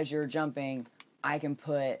that as you're jumping, I can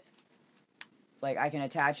put, like, I can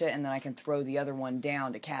attach it, and then I can throw the other one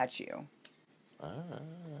down to catch you.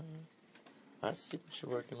 I see what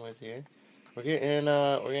you're working with here. We're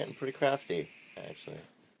getting pretty crafty, actually.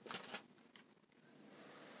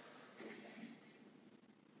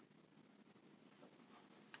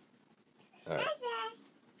 Alright.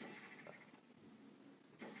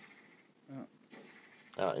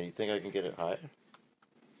 Oh, you think I can get it higher?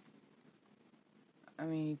 I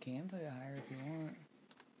mean, you can put it higher if you want.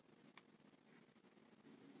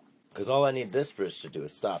 Because all I need this bridge to do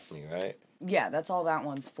is stop me, right? Yeah, that's all that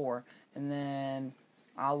one's for. And then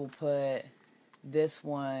I will put this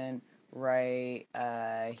one right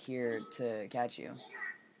here to catch you.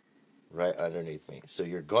 Right underneath me. So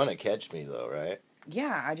you're gonna catch me, though, right?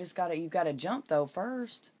 Yeah, I just gotta, you gotta jump, though,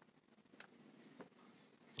 first.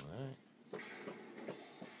 Alright.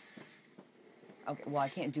 Okay, well, I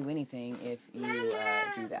can't do anything if you do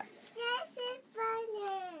that. This is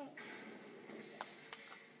funny.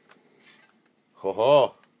 Ho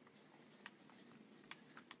ho!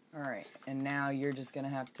 And now you're just gonna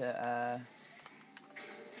have to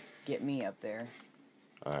get me up there.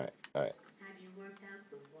 Alright. Have you worked out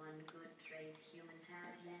the one good trait humans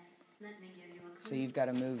have yet? Let me give you a clue. So you've got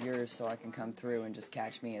to move yours so I can come through and just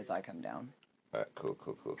catch me as I come down. Alright, cool.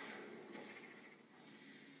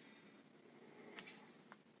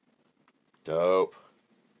 Dope.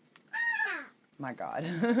 My God.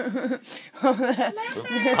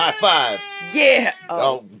 High five. Yeah.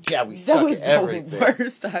 Oh, yeah, we that suck was at everything. the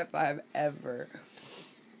worst high five ever.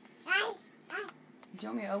 Do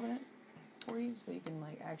you want me to open it for you so you can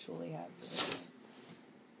like actually have it?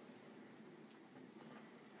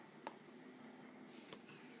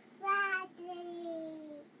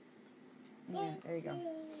 Yeah, there you go.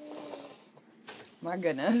 My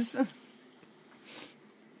goodness.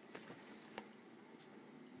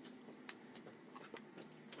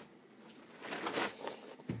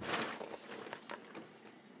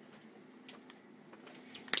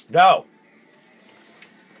 No!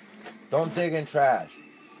 Don't dig in trash.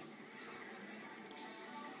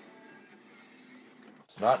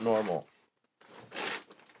 It's not normal.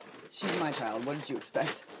 She's my child. What did you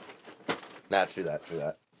expect? Nah, true that.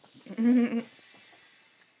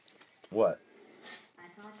 What? I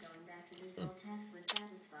thought going back to this old test would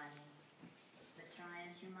satisfy you. But try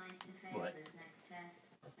as you might to fail What? this next test,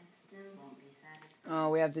 I still won't be satisfied. Oh,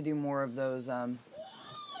 we have to do more of those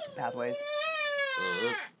pathways.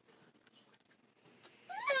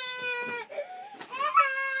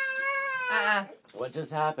 What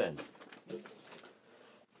just happened? I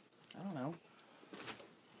don't know.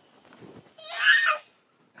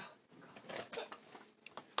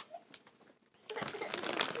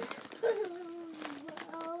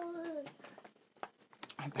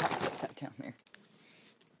 I about to set that down there.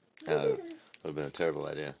 That would have been a terrible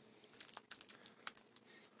idea.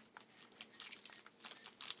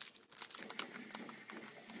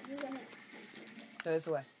 Throw this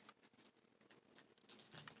away.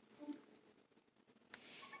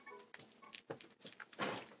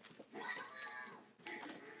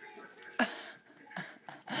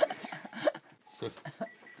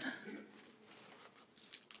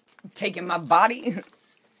 Taking my body.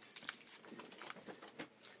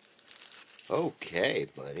 Okay,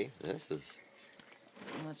 buddy. This is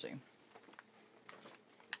Let's see.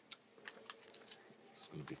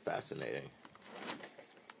 going to be fascinating.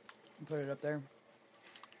 Put it up there.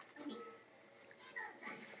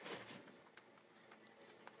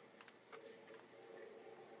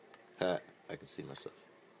 Ha, I can see myself.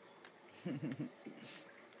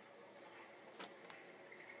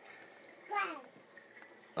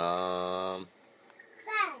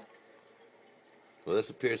 Well, this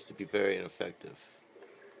appears to be very ineffective.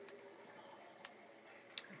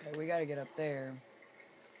 Okay, we gotta get up there.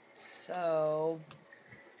 So...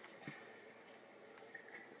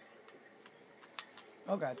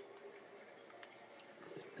 Oh, God.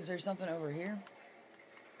 Is there something over here?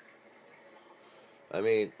 I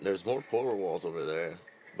mean, there's more portal walls over there,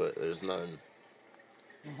 but there's none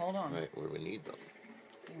Well, hold on. right where we need them.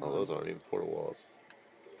 Hang Oh, on. those aren't even portal walls.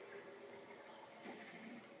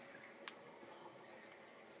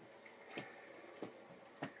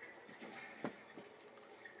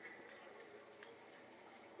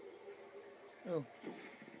 Ooh.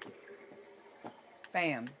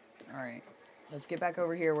 Bam. Alright. Let's get back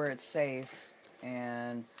over here where it's safe.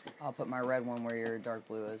 And I'll put my red one where your dark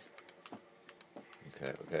blue is.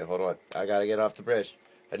 Okay, hold on. I gotta get off the bridge.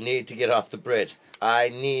 I need to get off the bridge. I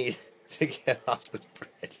need to get off the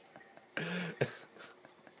bridge.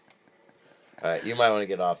 Alright, you might want to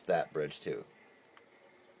get off that bridge too.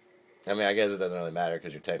 I mean, I guess it doesn't really matter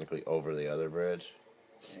because you're technically over the other bridge.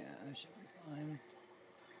 Yeah, I should be fine.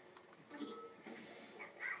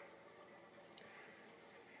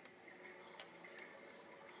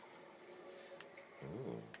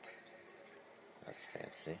 Ooh, that's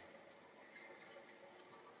fancy.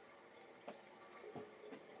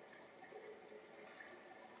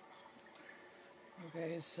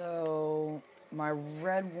 Okay, so my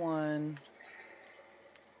red one,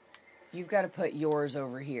 you've got to put yours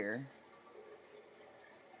over here.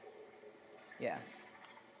 Yeah.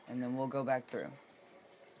 And then we'll go back through.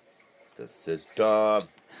 This is dumb.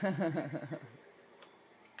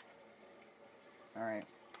 Alright.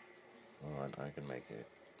 Hold on, I can make it.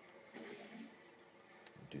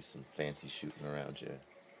 Do some fancy shooting around you.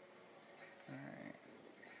 Alright.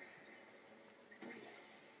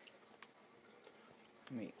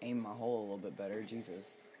 Let me aim my hole a little bit better.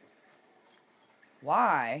 Jesus.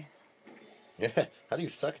 Why? Yeah, how do you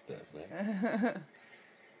suck at this, man?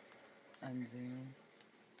 Unzoom.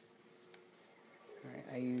 Alright,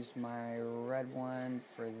 I used my red one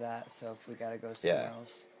for that, so if we gotta go somewhere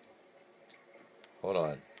else. Hold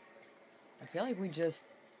on. I feel like we just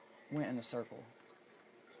went in a circle.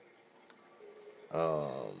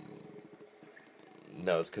 No,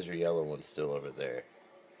 it's because your yellow one's still over there.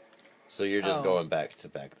 So you're just Oh. going back to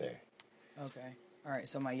back there. Okay. All right,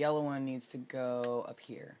 so my yellow one needs to go up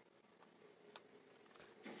here.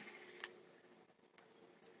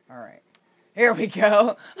 All right. Here we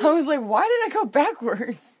go. I was like, why did I go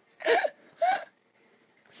backwards?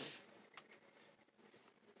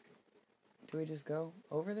 Do we just go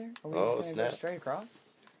over there? Are we Oh, just going to go snap. straight across?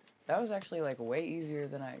 That was actually like way easier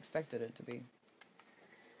than I expected it to be.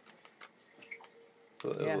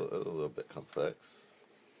 Yeah. A little bit complex.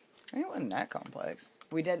 I mean, it wasn't that complex.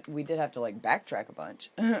 We did have to like backtrack a bunch.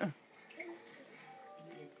 You did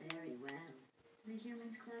very well. The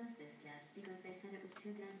humans closed this test because they said it was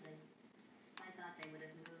too deadly. I thought they would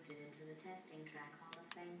have moved it into the testing track Hall of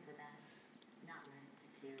Fame for that. Not let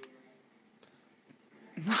it deteriorate.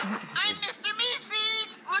 I'm Mr.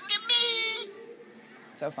 Meeseeks! Look at me!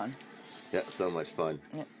 So fun. Yeah, so much fun.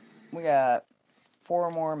 Yeah. We got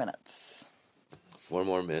 4 more minutes. 4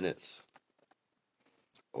 more minutes.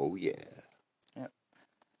 Oh, yeah. Yep.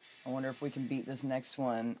 I wonder if we can beat this next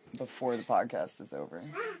one before the podcast is over.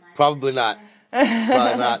 Probably not.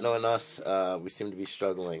 Probably not, knowing us. We seem to be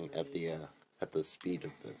struggling at the speed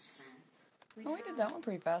of this. Oh, we did that one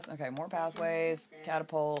pretty fast. Okay, more pathways,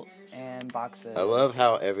 catapults, and boxes. I love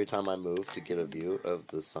how every time I move to get a view of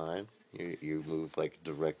the sign, you move like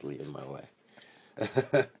directly in my way.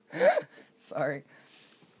 Sorry.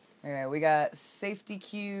 Okay, we got safety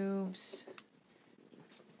cubes.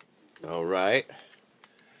 All right.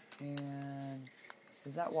 And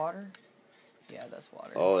is that water? Yeah, that's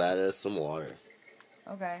water. Oh, that is some water.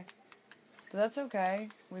 Okay. But that's okay.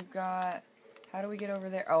 We've got... How do we get over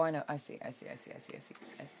there? Oh, I know. I see. I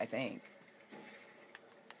think.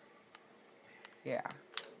 Yeah.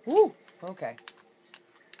 Woo! Okay.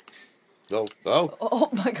 Oh, oh, Oh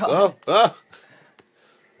my god. oh, oh.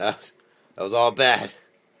 That was all bad.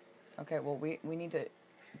 Okay, well, we need to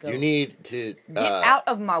go. You need to... Get out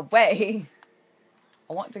of my way.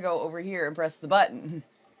 I want to go over here and press the button.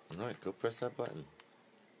 All right, go press that button.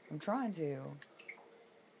 I'm trying to.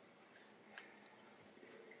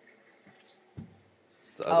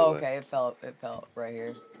 It's the other way. Okay. It fell right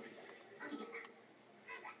here.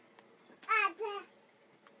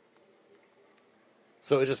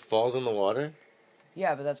 So it just falls in the water?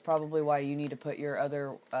 Yeah, but that's probably why you need to put your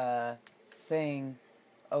other thing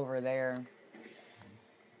over there.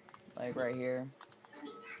 Like right here.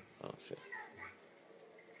 Oh, shit.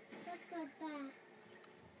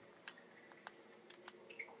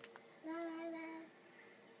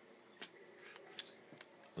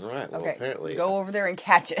 All right, well, Okay, apparently... go over there and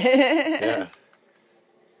catch it. Yeah.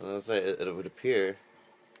 I was gonna say, it would appear...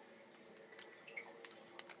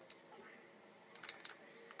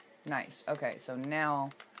 Nice. Okay, so now...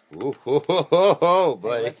 Ooh, ho, ho, ho, ho, Hey,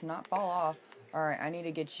 buddy. let's not fall off. Alright, I need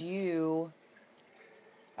to get you...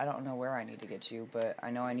 I don't know where I need to get you, but I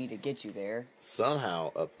know I need to get you there.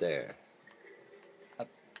 Somehow up there. Up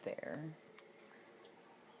there.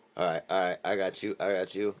 Alright, I got you.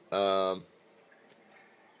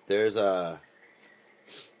 There's a...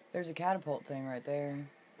 There's a catapult thing right there.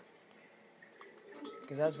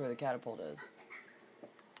 Because that's where the catapult is.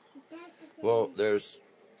 Well, there's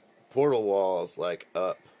portal walls, like,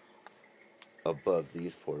 up above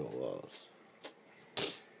these portal walls.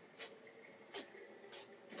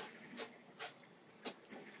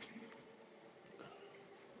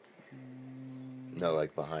 No,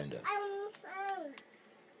 like, behind us.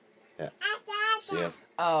 Yeah. See ya?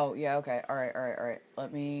 Oh, yeah, okay. Alright.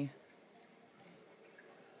 Let me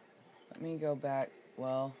go back.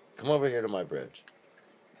 Well... Come over here to my bridge.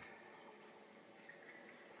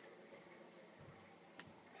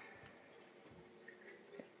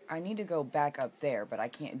 I need to go back up there, but I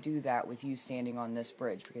can't do that with you standing on this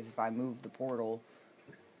bridge, because if I move the portal,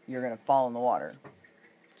 you're going to fall in the water.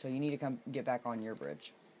 So you need to come get back on your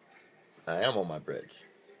bridge. I am on my bridge.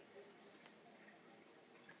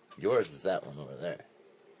 Yours is that one over there.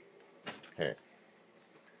 Here.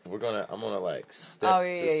 I'm gonna like step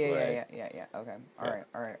this way. Yeah. Okay. Yeah.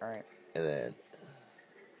 Alright. And then...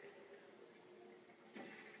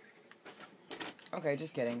 Okay,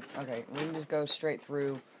 just kidding. Okay, we can just go straight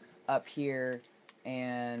through up here,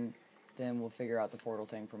 and then we'll figure out the portal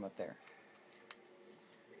thing from up there.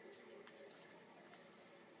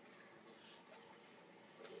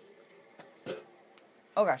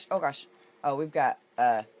 Oh gosh. Oh, we've got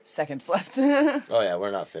seconds left. Oh yeah,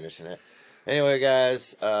 we're not finishing it. Anyway,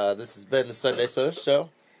 guys, this has been the Sunday Social Show.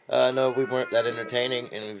 No, we weren't that entertaining,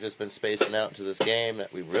 and we've just been spacing out into this game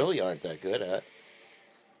that we really aren't that good at.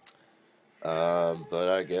 But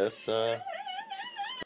I guess